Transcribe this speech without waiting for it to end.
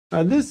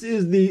This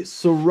is the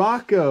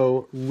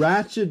SORAKO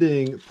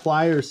Ratcheting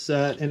plier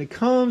set, and it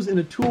comes in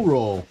a tool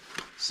roll.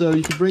 So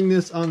you can bring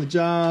this on the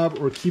job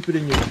or keep it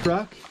in your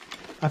truck.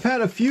 I've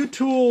had a few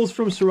tools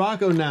from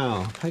SORAKO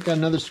now. I got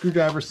another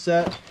screwdriver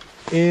set,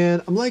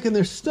 and I'm liking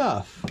their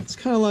stuff. It's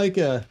kind of like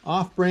a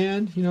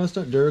off-brand, you know, it's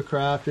not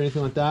Duracraft or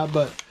anything like that,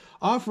 but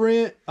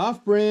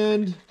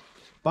off-brand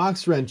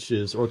box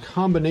wrenches or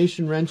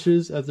combination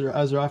wrenches, as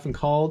they're often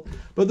called.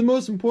 But the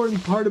most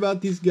important part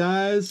about these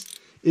guys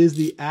is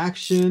the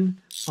action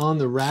on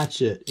the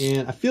ratchet,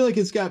 and I feel like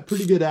it's got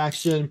pretty good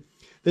action.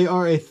 They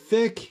are a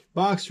thick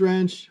box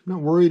wrench. I'm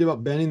not worried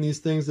about bending these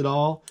things at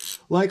all,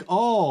 like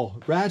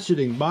all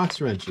ratcheting box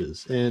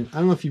wrenches. And I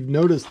don't know if you've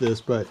noticed this,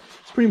 but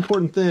it's a pretty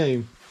important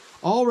thing.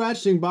 All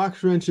ratcheting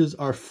box wrenches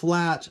are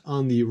flat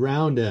on the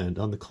round end,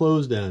 on the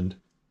closed end.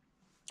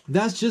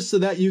 That's just so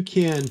that you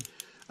can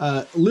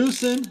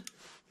loosen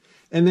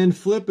and then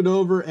flip it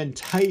over and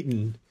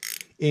tighten,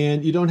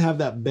 and you don't have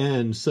that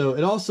bend. So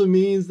it also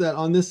means that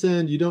on this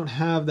end, you don't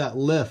have that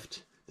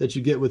lift that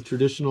you get with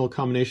traditional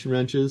combination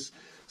wrenches.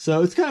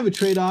 So it's kind of a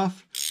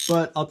trade-off,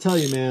 but I'll tell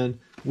you, man,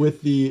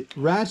 with the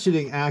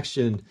ratcheting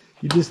action,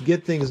 you just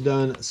get things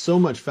done so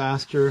much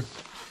faster.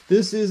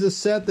 This is a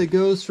set that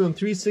goes from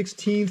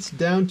 3/16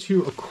 down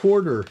to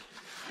 1/4.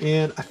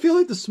 And I feel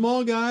like the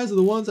small guys are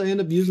the ones I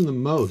end up using the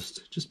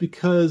most, just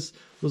because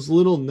those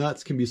little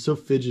nuts can be so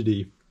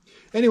fidgety.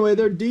 Anyway,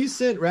 they're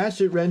decent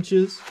ratchet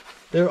wrenches.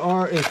 There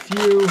are a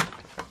few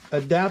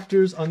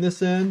adapters on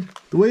this end.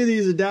 The way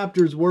these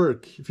adapters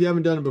work, if you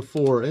haven't done it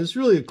before, and it's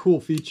really a cool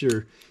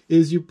feature,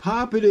 is you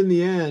pop it in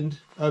the end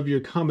of your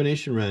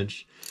combination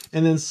wrench,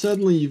 and then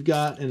suddenly you've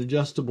got an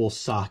adjustable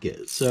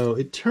socket. So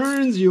it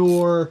turns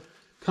your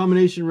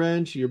combination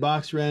wrench, your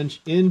box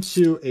wrench,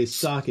 into a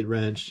socket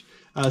wrench.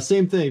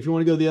 Same thing, if you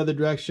want to go the other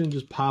direction,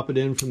 just pop it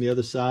in from the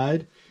other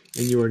side,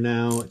 and you are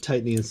now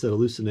tightening instead of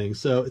loosening.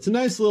 So it's a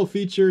nice little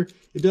feature.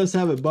 It does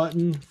have a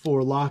button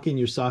for locking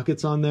your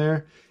sockets on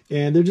there,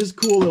 and they're just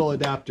cool little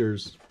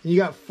adapters. And you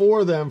got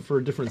 4 of them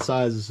for different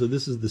sizes, so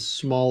this is the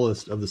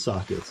smallest of the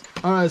sockets.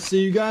 All right, so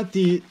you got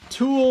the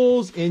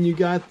tools and you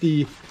got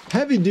the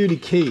heavy-duty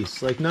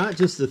case, like not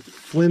just the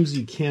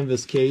flimsy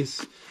canvas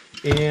case,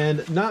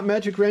 and not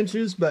metric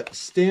wrenches, but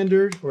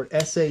standard, or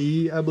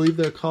SAE, I believe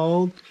they're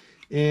called.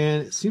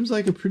 And it seems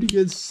like a pretty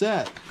good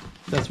set,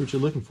 if that's what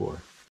you're looking for.